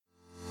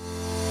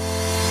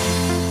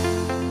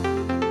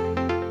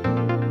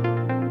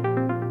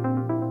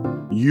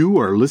You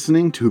are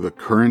listening to The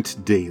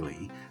Current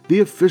Daily, the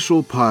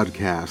official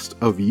podcast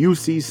of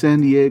UC San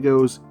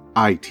Diego's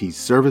IT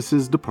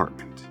Services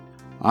Department.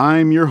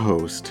 I'm your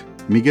host,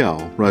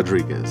 Miguel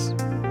Rodriguez.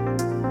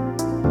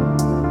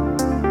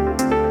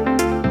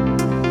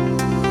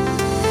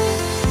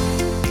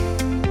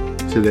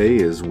 Today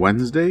is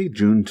Wednesday,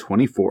 June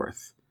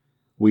 24th.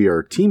 We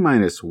are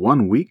T-minus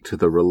 1 week to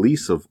the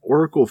release of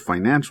Oracle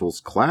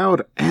Financials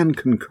Cloud and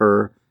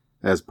Concur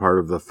as part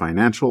of the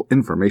Financial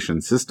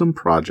Information System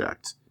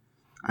project.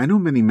 I know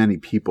many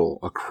people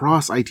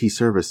across IT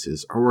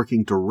services are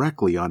working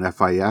directly on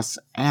FIS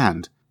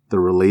and the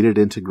related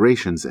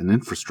integrations and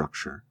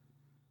infrastructure.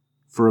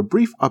 For a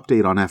brief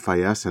update on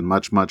FIS and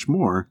much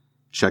more,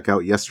 check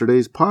out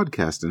yesterday's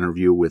podcast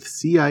interview with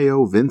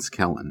CIO Vince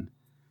Kellen.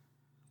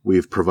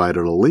 We've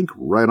provided a link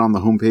right on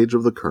the homepage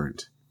of The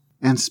Current.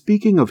 And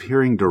speaking of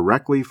hearing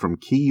directly from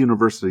key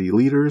university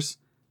leaders,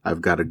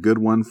 I've got a good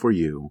one for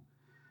you.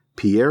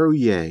 Pierre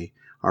Huillet,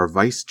 our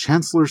Vice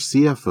Chancellor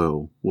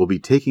CFO, will be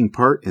taking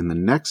part in the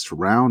next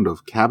round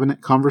of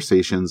cabinet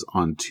conversations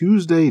on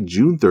Tuesday,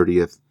 June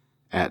 30th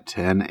at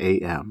 10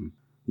 a.m.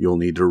 You'll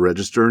need to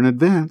register in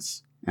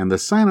advance, and the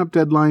sign-up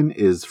deadline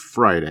is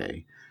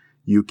Friday.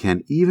 You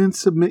can even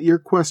submit your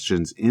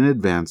questions in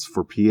advance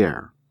for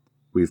Pierre.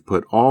 We've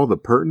put all the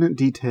pertinent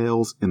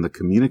details in the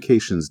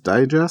Communications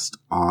Digest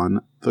on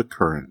The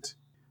Current.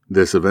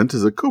 This event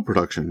is a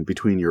co-production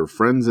between your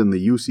friends in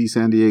the UC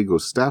San Diego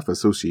Staff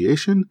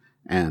Association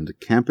and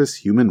Campus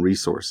Human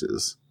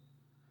Resources.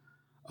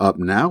 Up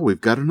now,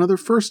 we've got another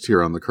first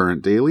here on The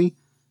Current Daily,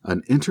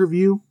 an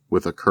interview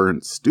with a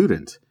current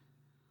student.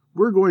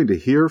 We're going to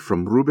hear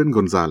from Ruben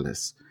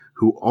Gonzalez,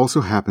 who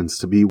also happens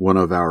to be one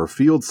of our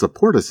field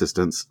support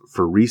assistants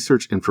for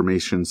Research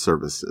Information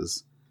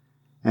Services.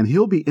 And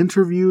he'll be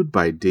interviewed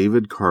by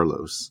David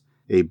Carlos,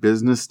 a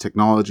business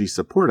technology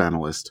support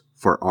analyst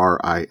for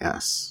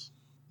RIS.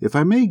 If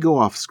I may go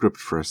off script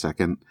for a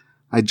second,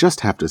 I just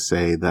have to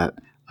say that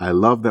I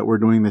love that we're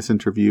doing this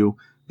interview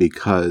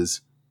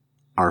because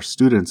our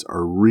students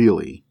are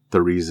really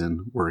the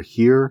reason we're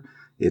here.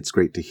 It's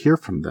great to hear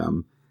from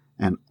them.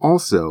 And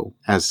also,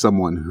 as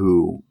someone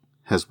who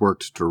has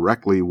worked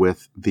directly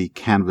with the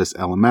Canvas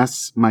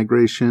LMS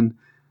migration,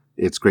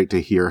 it's great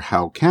to hear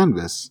how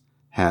Canvas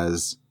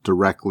has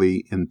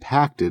directly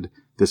impacted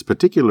this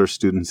particular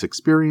student's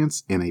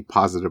experience in a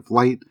positive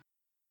light.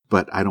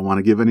 But I don't want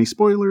to give any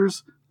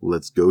spoilers.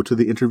 Let's go to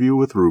the interview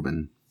with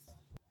Ruben.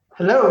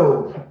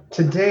 Hello.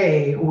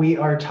 Today we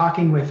are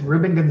talking with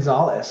Ruben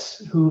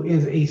Gonzalez, who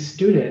is a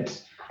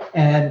student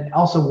and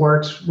also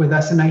works with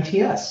us in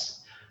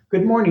ITS.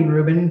 Good morning,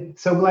 Ruben.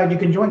 So glad you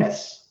can join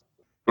us.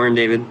 Morning,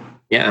 David.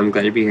 Yeah, I'm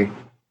glad to be here.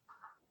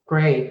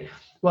 Great.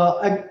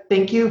 Well,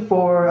 thank you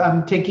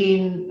for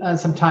taking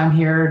some time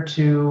here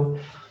to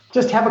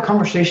just have a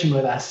conversation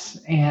with us.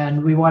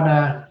 And we want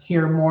to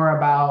hear more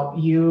about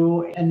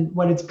you and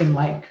what it's been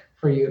like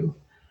for you.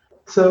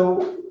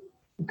 So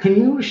can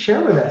you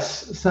share with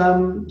us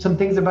some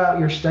things about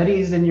your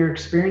studies and your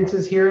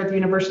experiences here at the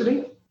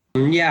university?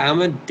 Yeah, I'm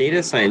a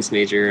data science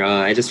major.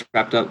 I just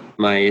wrapped up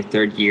my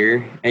third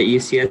year at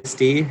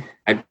UCSD.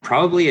 I'd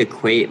probably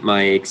equate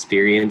my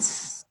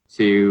experience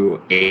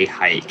to a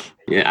hike.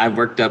 Yeah, I've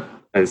worked up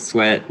a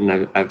sweat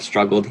and I've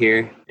struggled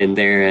here and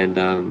there.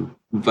 And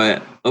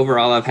but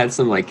overall, I've had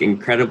some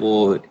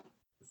incredible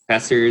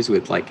professors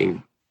with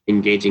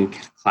engaging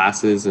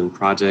classes and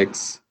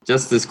projects.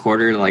 Just this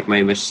quarter,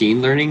 my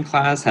machine learning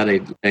class had a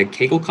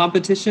Kaggle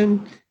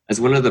competition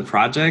as one of the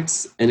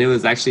projects. And it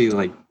was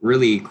actually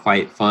really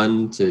quite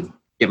fun to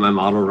get my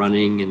model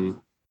running and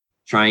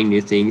trying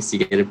new things to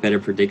get a better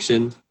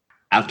prediction.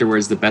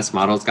 Afterwards, the best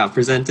models got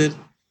presented.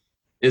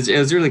 It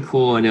was really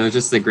cool. And it was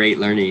just a great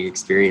learning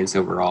experience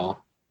overall.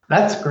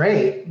 That's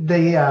great.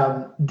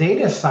 The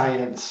data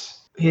science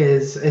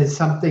is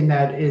something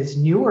that is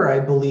newer, I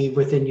believe,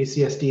 within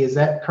UCSD. Is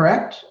that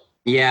correct?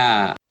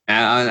 Yeah.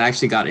 I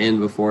actually got in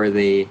before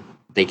they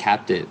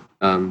capped it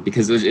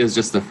because it was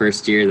just the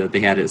first year that they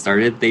had it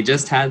started. They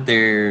just had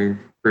their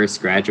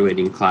first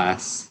graduating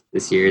class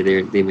this year.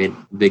 They made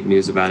big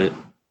news about it.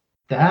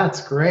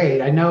 That's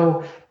great. I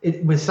know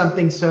it was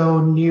something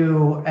so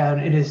new,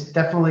 and it is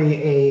definitely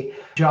a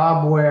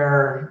job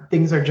where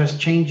things are just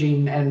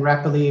changing and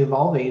rapidly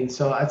evolving.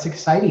 So it's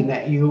exciting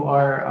that you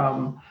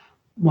are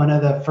one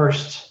of the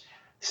first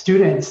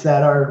students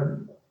that are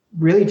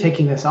really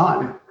taking this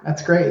on.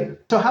 That's great.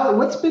 So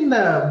what's been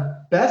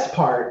the best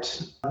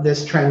part of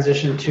this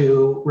transition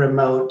to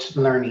remote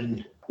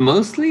learning?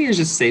 Mostly is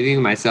just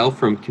saving myself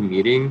from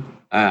commuting.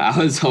 I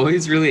was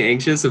always really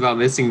anxious about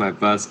missing my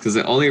bus because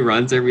it only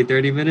runs every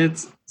 30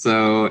 minutes.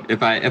 So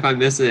if I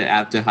miss it, I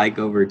have to hike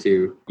over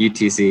to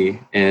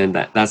UTC, and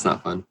that's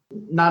not fun.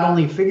 Not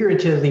only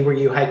figuratively were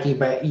you hiking,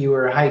 but you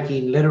were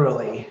hiking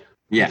literally.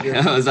 Yeah,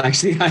 I was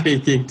actually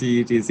hiking to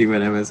UTC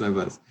when I missed my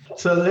bus.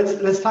 So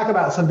let's talk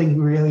about something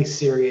really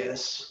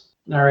serious.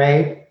 All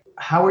right.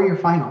 How are your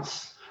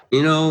finals?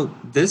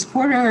 This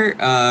quarter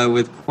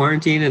with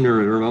quarantine and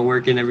remote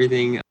work and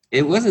everything,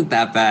 it wasn't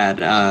that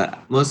bad.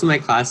 Most of my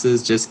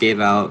classes just gave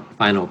out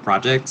final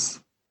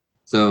projects.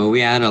 So we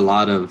had a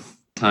lot of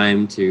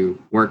time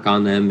to work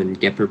on them and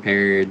get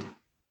prepared.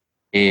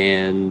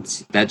 And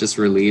that just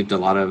relieved a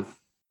lot of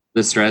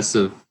the stress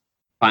of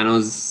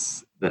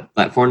finals that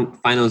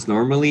finals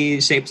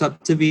normally shapes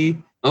up to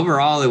be.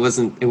 Overall, it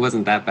wasn't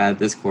that bad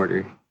this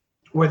quarter.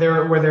 Were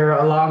there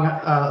a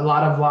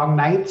lot of long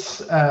nights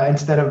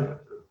instead of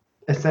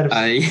yes,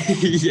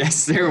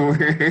 there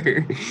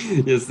were.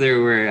 Yes,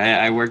 there were.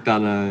 I worked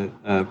on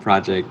a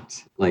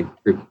project like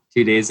for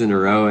 2 days in a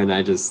row, and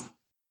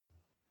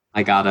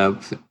I got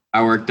up,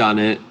 I worked on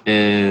it,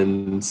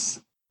 and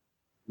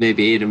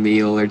maybe ate a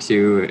meal or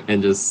two,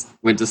 and just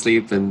went to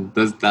sleep. And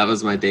that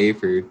was my day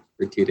for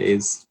 2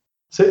 days.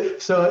 So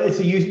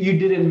you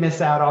didn't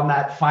miss out on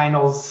that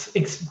finals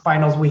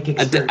week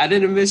experience. I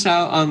didn't miss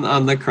out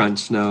on the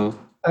crunch. No.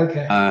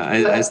 Okay.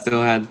 I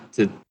still had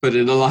to put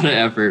in a lot of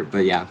effort,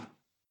 but yeah.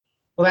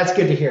 Well, that's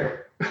good to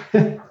hear.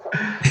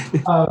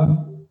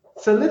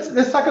 So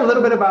let's talk a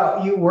little bit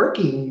about you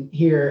working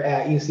here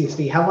at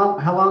UCSD. How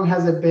long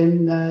has it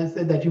been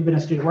that you've been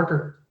a student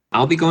worker?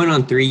 I'll be going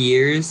on 3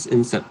 years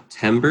in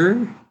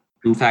September.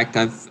 In fact,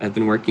 I've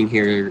been working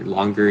here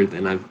longer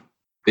than I've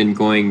been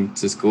going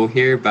to school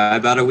here by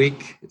about a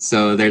week.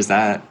 So there's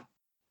that.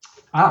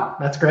 Wow,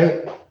 that's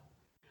great.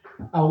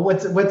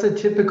 What's a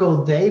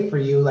typical day for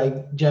you,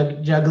 like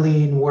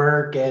juggling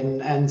work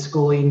and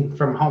schooling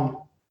from home?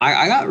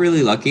 I got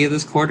really lucky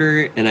this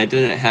quarter, and I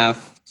didn't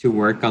have to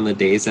work on the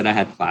days that I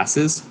had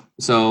classes.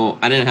 So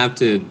I didn't have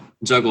to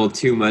juggle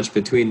too much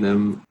between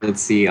them.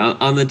 Let's see.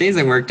 On the days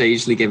I worked, I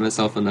usually gave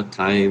myself enough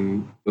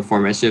time before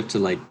my shift to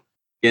like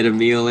get a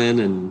meal in.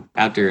 And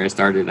after I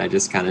started, I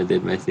just kind of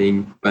did my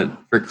thing. But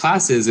for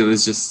classes, it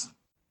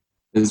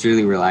was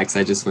really relaxed.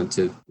 I just went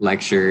to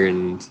lecture,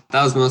 and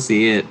that was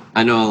mostly it.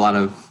 I know a lot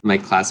of my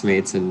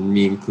classmates, and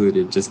me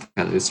included, just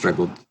kind of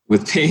struggled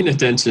with paying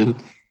attention.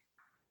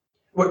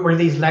 Were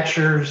these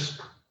lectures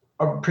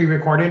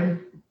pre-recorded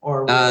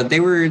or?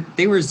 They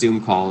were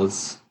Zoom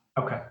calls.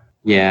 Okay.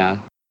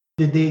 Yeah.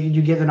 Did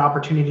you get an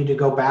opportunity to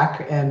go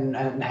back and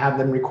have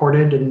them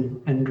recorded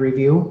and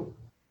review?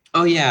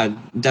 Oh yeah,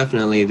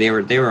 definitely. They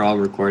were all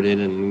recorded,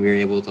 and we were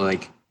able to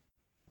like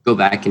go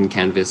back in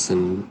Canvas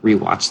and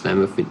rewatch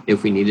them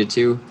if we needed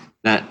to.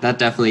 That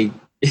definitely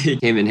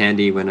came in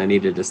handy when I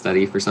needed to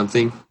study for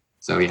something.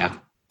 So yeah.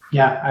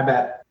 Yeah, I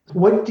bet.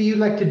 What do you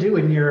like to do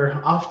in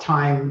your off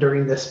time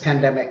during this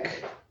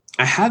pandemic?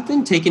 I have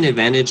been taking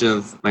advantage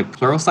of my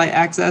Pluralsight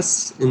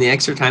access in the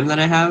extra time that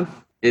I have.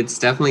 It's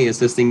definitely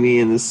assisting me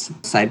in this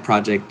side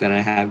project that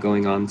I have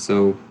going on.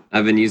 So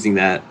I've been using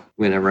that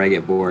whenever I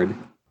get bored.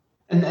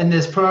 And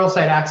this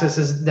Pluralsight access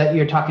is that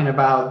you're talking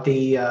about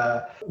the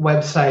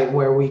website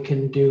where we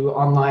can do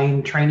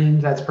online training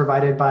that's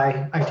provided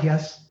by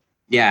ITS?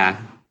 Yeah,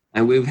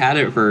 and we've had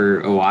it for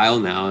a while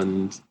now,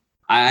 and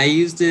I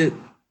used it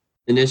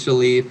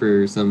initially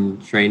for some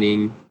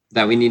training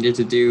that we needed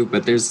to do,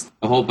 but there's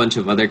a whole bunch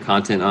of other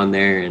content on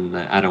there, and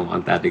I don't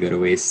want that to go to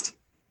waste.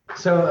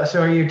 So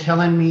are you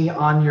telling me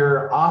on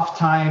your off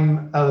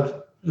time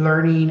of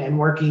learning and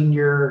working,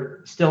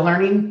 you're still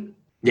learning?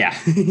 Yeah.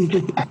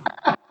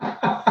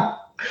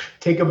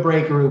 Take a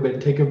break, Ruben.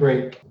 Take a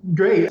break.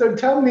 Great. So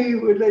tell me,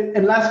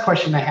 and last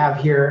question I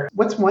have here,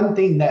 what's one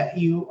thing that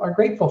you are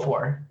grateful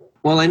for?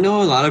 Well, I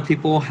know a lot of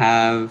people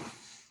have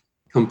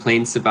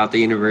complaints about the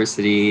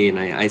university, and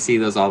I see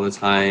those all the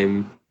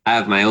time. I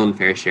have my own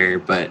fair share,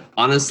 but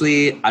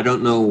honestly, I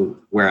don't know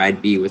where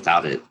I'd be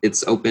without it.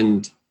 It's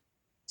opened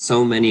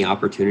so many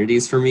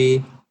opportunities for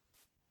me.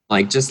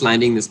 Like just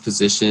landing this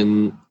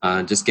position,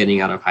 just getting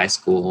out of high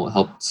school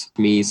helped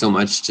me so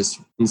much,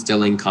 just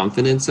instilling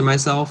confidence in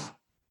myself.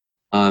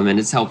 And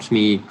it's helped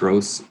me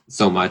grow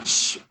so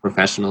much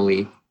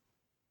professionally.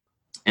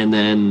 And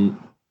then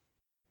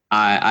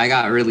I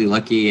got really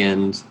lucky,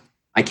 and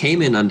I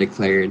came in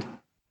undeclared,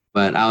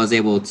 but I was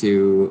able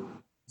to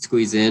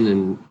squeeze in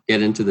and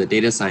get into the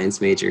data science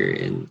major,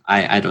 and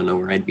I don't know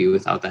where I'd be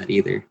without that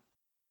either.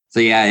 So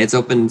yeah, it's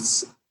opened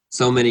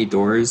so many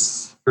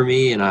doors for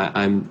me, and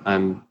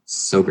I'm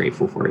so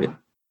grateful for it.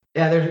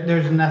 Yeah,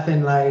 there's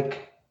nothing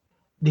like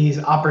these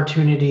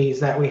opportunities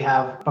that we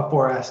have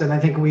before us, and I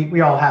think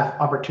we all have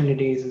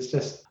opportunities. It's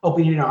just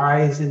opening our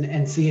eyes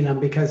and seeing them,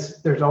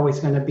 because there's always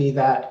going to be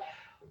that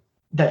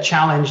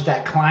challenge,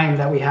 that climb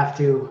that we have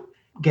to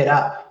get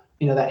up,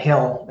 that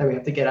hill that we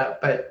have to get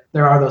up. But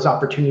there are those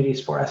opportunities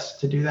for us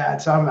to do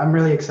that. So I'm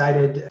really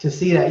excited to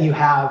see that you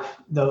have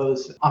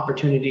those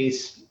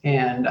opportunities,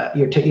 and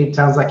it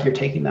sounds like you're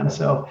taking them.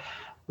 So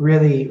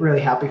really, really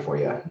happy for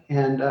you.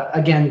 And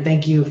again,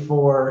 thank you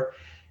for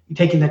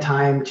taking the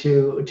time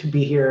to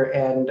be here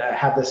and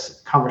have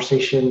this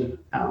conversation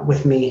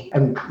with me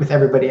and with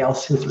everybody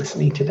else who's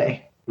listening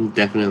today.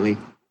 Definitely.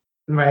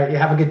 All right. You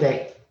have a good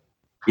day.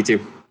 You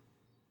too.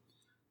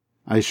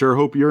 I sure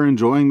hope you're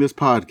enjoying this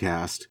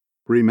podcast.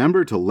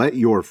 Remember to let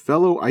your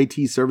fellow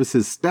IT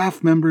services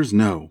staff members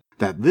know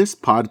that this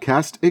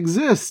podcast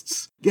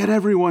exists. Get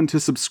everyone to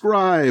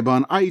subscribe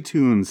on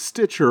iTunes,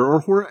 Stitcher,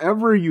 or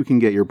wherever you can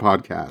get your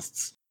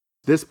podcasts.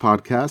 This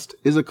podcast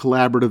is a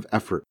collaborative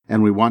effort,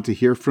 and we want to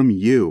hear from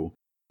you.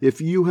 If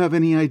you have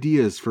any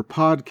ideas for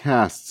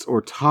podcasts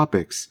or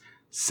topics,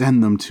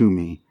 send them to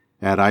me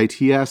at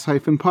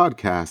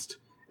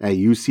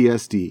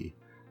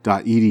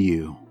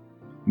its-podcast@ucsd.edu.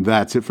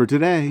 That's it for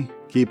today.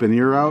 Keep an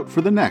ear out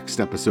for the next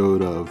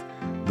episode of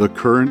The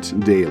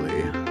Current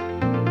Daily.